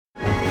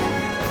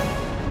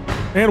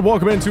And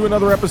welcome into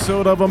another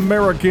episode of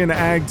American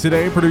Ag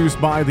Today, produced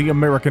by the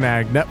American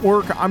Ag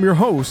Network. I'm your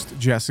host,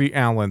 Jesse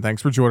Allen.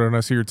 Thanks for joining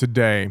us here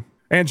today.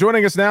 And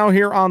joining us now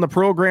here on the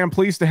program,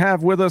 pleased to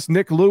have with us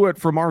Nick Luett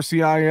from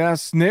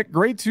RCIS. Nick,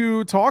 great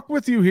to talk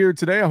with you here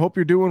today. I hope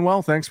you're doing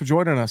well. Thanks for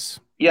joining us.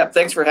 Yeah,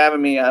 thanks for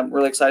having me. I'm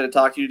really excited to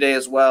talk to you today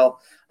as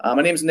well.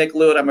 My name is Nick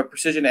Luett. I'm a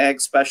precision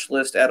ag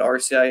specialist at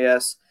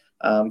RCIS,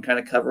 kind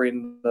of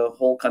covering the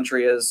whole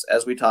country as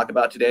we talk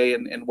about today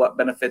and what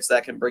benefits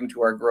that can bring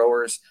to our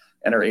growers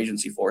and our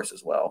agency force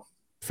as well.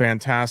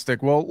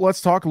 Fantastic. Well,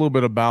 let's talk a little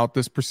bit about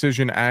this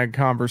precision ag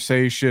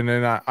conversation.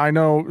 And I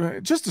know,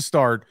 just to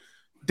start,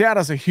 data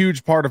is a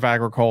huge part of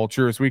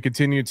agriculture as we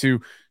continue to,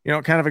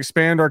 kind of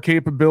expand our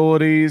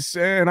capabilities.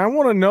 And I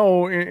want to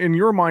know, in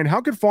your mind,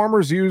 how could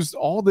farmers use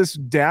all this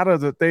data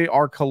that they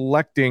are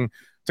collecting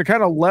to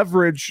kind of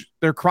leverage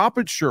their crop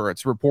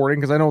insurance reporting?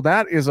 Because I know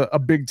that is a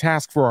big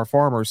task for our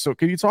farmers. So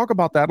can you talk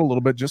about that a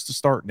little bit just to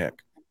start,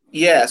 Nick?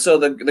 Yeah, so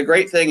the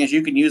great thing is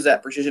you can use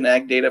that precision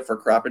ag data for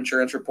crop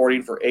insurance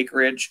reporting for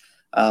acreage,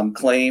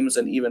 claims,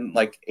 and even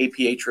like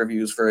APH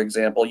reviews, for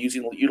example,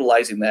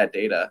 utilizing that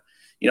data.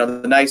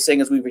 The nice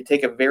thing is we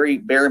take a very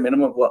bare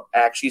minimum of what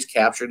actually is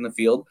captured in the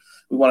field.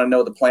 We want to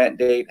know the plant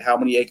date, how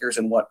many acres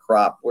and what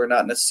crop. We're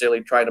not necessarily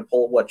trying to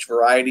pull which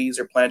varieties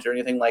are planted or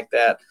anything like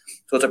that.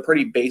 So it's a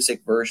pretty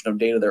basic version of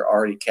data they're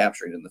already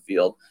capturing in the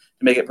field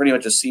to make it pretty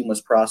much a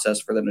seamless process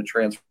for them to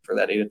transfer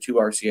that data to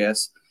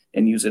RCS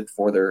and use it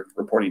for their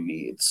reporting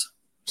needs.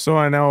 So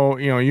I know,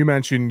 you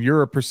mentioned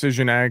you're a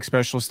precision ag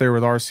specialist there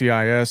with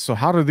RCIS. So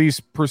how do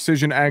these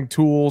precision ag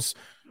tools,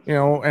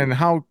 and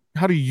how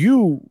do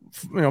you,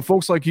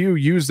 folks like you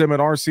use them at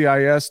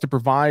RCIS to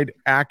provide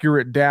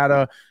accurate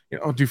data?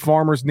 Do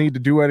farmers need to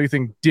do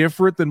anything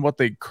different than what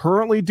they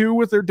currently do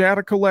with their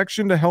data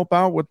collection to help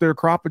out with their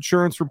crop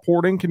insurance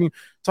reporting? Can you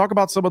talk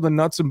about some of the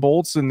nuts and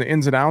bolts and the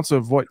ins and outs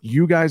of what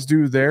you guys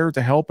do there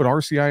to help at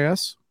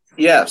RCIS?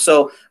 Yeah,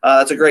 so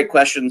that's a great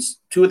question.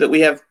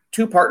 We have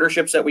two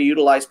partnerships that we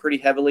utilize pretty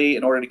heavily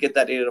in order to get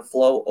that data to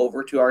flow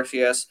over to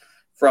RCS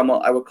from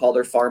what I would call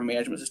their farm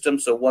management system.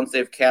 So once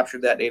they've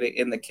captured that data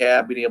in the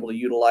cab, being able to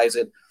utilize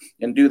it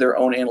and do their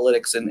own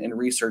analytics and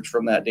research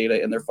from that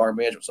data in their farm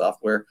management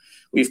software.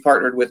 We've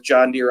partnered with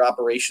John Deere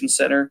Operations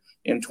Center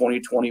in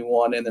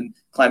 2021 and then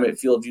Climate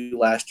Field View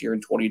last year in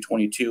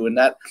 2022. And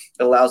that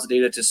allows the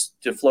data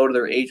to flow to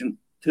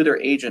their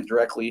agent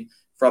directly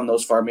from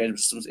those farm management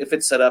systems if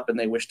it's set up and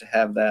they wish to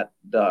have that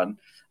done.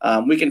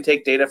 We can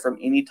take data from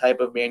any type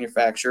of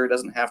manufacturer. It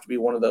doesn't have to be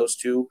one of those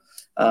two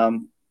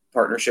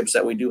partnerships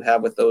that we do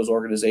have with those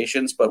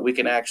organizations, but we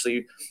can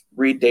actually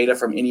read data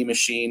from any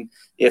machine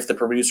if the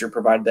producer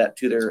provided that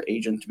to their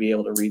agent to be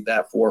able to read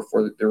that for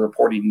their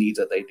reporting needs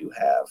that they do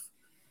have.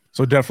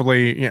 So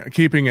definitely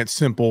keeping it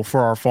simple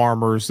for our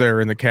farmers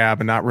there in the cab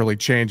and not really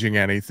changing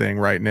anything,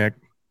 right, Nick?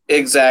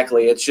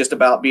 Exactly. It's just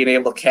about being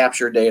able to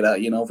capture data.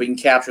 If we can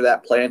capture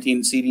that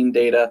planting, seeding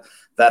data,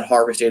 that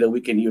harvest data, we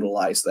can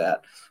utilize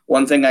that.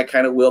 One thing I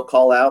kind of will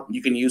call out,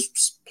 you can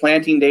use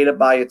planting data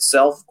by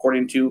itself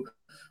according to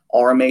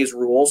RMA's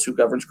rules, who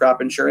governs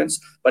crop insurance.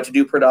 But to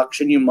do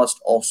production, you must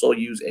also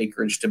use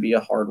acreage to be a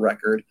hard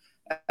record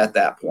at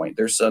that point.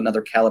 There's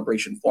another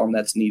calibration form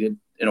that's needed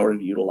in order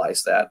to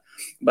utilize that.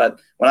 But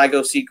when I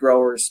go see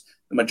growers,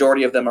 the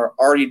majority of them are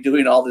already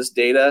doing all this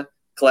data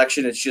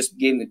collection. It's just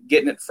getting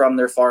it from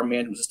their farm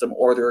management system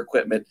or their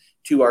equipment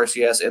to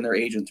RCS and their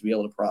agent to be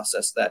able to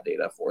process that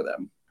data for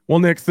them. Well,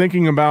 Nick,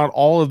 thinking about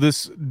all of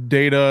this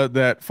data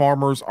that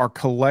farmers are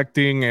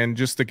collecting and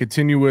just the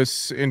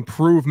continuous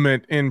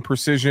improvement in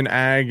precision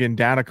ag and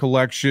data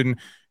collection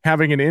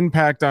having an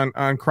impact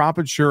on crop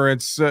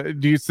insurance,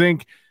 do you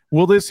think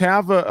will this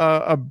have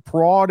a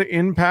broad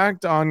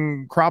impact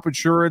on crop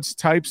insurance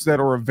types that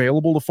are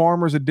available to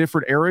farmers in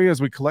different areas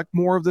as we collect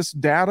more of this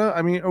data?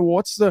 I mean,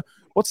 what's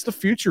the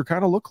future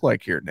kind of look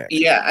like here, Nick?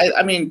 Yeah,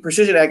 I mean,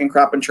 precision ag and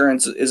crop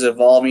insurance is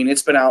evolving.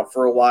 It's been out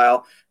for a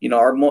while.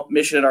 Our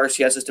mission at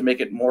RCS is to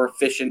make it more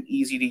efficient,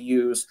 easy to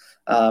use,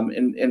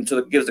 and so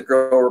it gives the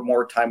grower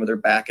more time with their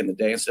back in the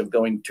day instead of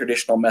going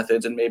traditional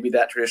methods. And maybe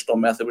that traditional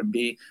method would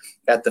be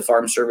at the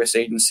farm service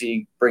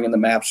agency, bringing the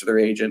maps to their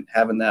agent,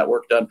 having that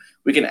work done.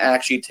 We can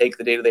actually take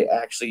the data they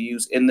actually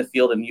use in the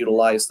field and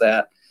utilize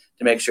that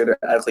to make sure they're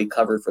adequately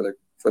covered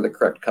for the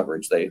correct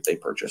coverage they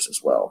purchase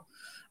as well.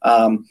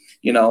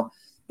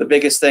 The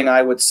biggest thing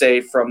I would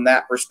say from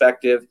that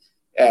perspective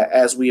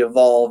as we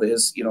evolve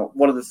is,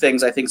 one of the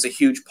things I think is a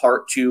huge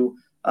part to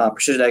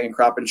precision ag and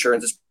crop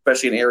insurance,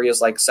 especially in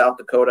areas like South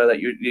Dakota that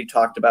you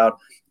talked about.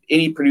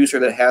 Any producer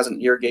that has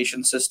an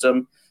irrigation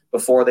system,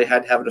 before they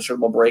had to have a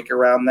discernible break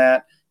around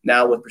that.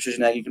 Now with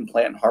precision ag, you can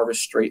plant and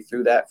harvest straight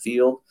through that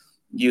field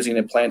using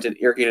a planted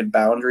irrigated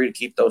boundary to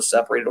keep those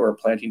separated, or a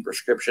planting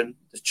prescription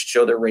to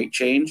show their rate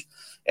change.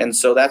 And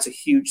so that's a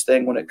huge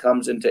thing when it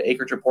comes into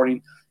acreage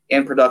reporting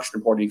and production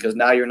reporting, because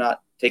now you're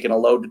not taking a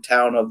load to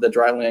town of the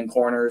dryland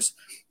corners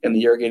and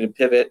the irrigated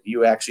pivot.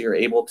 You actually are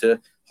able to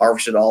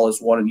harvest it all as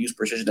one and use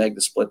precision ag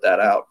to split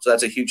that out. So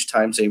that's a huge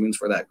time savings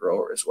for that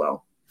grower as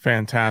well.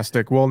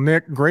 Fantastic. Well,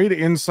 Nick, great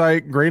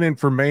insight, great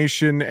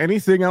information.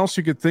 Anything else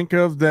you could think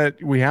of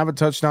that we haven't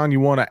touched on you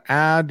want to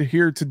add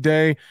here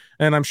today?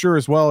 And I'm sure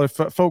as well, if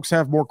folks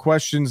have more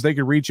questions, they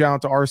could reach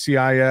out to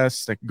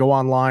RCIS. They can go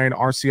online,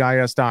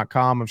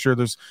 rcis.com. I'm sure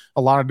there's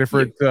a lot of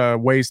different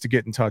ways to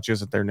get in touch,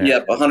 isn't there, Nick?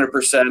 Yep,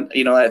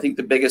 100%. I think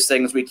the biggest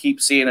thing is we keep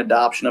seeing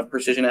adoption of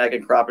precision ag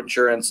and crop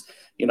insurance.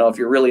 If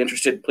you're really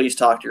interested, please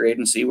talk to your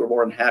agency. We're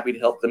more than happy to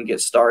help them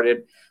get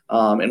started.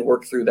 And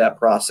work through that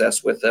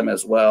process with them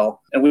as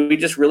well. And we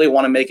just really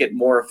want to make it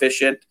more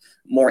efficient,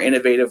 more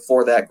innovative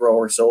for that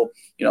grower. So,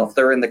 if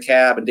they're in the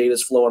cab and data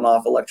is flowing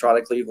off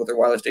electronically with their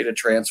wireless data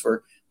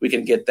transfer, we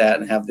can get that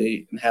and have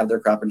their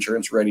crop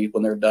insurance ready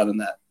when they're done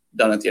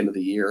at the end of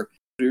the year.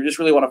 We just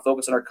really want to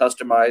focus on our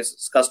customers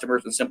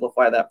and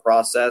simplify that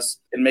process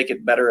and make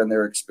it better in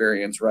their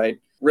experience, right?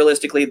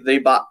 Realistically, they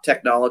bought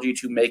technology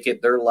to make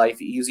it their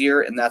life easier,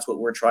 and that's what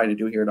we're trying to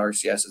do here at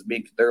RCS is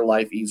make their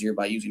life easier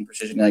by using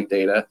precision ag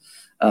data.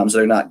 So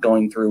they're not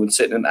going through and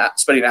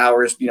spending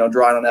hours,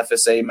 drawing on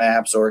FSA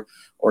maps or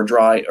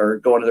going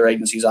to their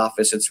agency's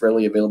office. It's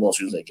readily available as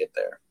soon as they get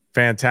there.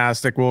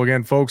 Fantastic. Well,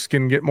 again, folks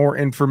can get more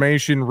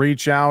information,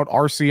 reach out,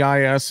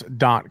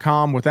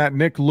 rcis.com. With that,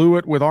 Nick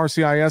Luett with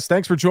RCIS.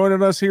 Thanks for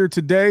joining us here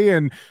today,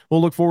 and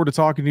we'll look forward to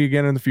talking to you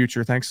again in the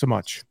future. Thanks so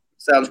much.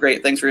 Sounds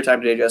great. Thanks for your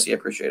time today, Jesse. I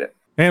appreciate it.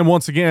 And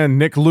once again,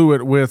 Nick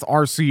Luett with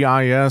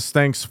RCIS.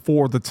 Thanks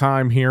for the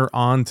time here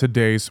on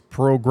today's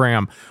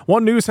program.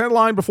 One news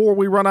headline before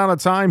we run out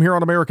of time here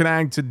on American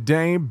Ag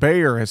Today.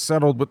 Bayer has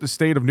settled with the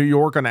state of New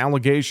York on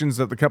allegations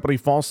that the company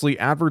falsely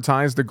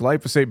advertised the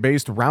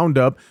glyphosate-based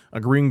Roundup,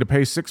 agreeing to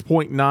pay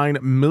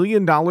 $6.9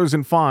 million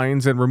in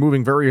fines and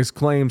removing various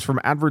claims from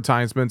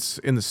advertisements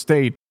in the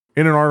state.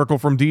 In an article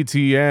from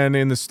DTN,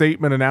 in the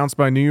statement announced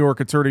by New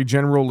York Attorney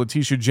General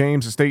Letitia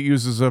James, the state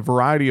uses a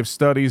variety of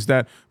studies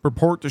that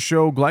purport to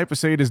show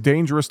glyphosate is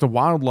dangerous to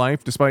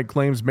wildlife, despite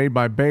claims made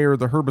by Bayer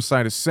the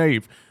herbicide is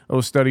safe.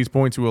 Those studies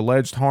point to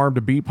alleged harm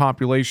to bee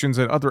populations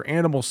and other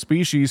animal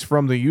species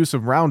from the use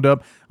of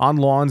Roundup on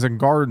lawns and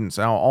gardens.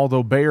 Now,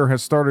 although Bayer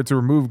has started to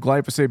remove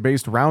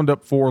glyphosate-based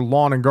Roundup for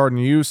lawn and garden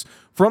use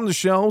from the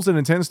shelves and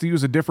intends to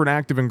use a different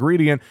active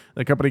ingredient,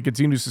 the company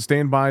continues to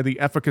stand by the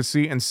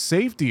efficacy and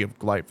safety of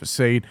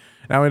glyphosate.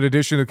 Now, in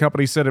addition, the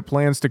company said it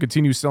plans to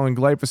continue selling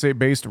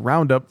glyphosate-based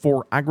Roundup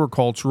for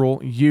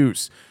agricultural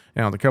use.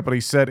 Now, the company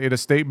said in a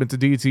statement to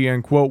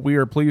DTN, quote, "We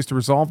are pleased to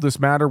resolve this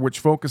matter, which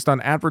focused on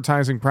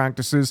advertising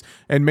practices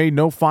and made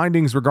no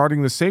findings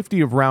regarding the safety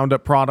of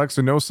Roundup products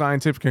and no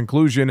scientific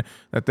conclusion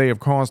that they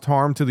have caused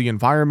harm to the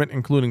environment,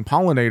 including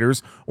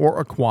pollinators or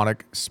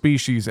aquatic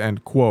species,"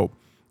 end quote.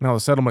 Now, the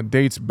settlement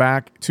dates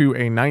back to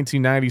a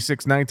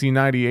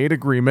 1996-1998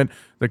 agreement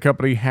the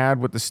company had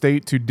with the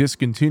state to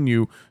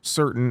discontinue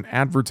certain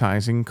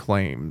advertising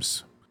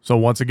claims. So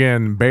once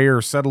again,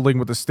 Bayer settling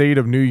with the state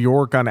of New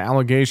York on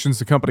allegations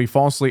the company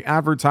falsely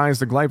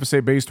advertised the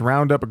glyphosate-based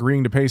Roundup,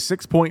 agreeing to pay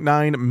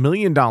 $6.9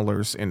 million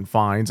in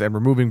fines and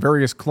removing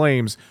various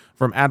claims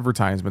from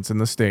advertisements in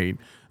the state.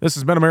 This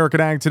has been American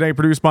Ag Today,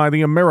 produced by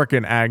the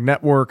American Ag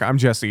Network. I'm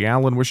Jesse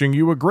Allen, wishing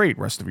you a great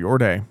rest of your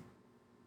day.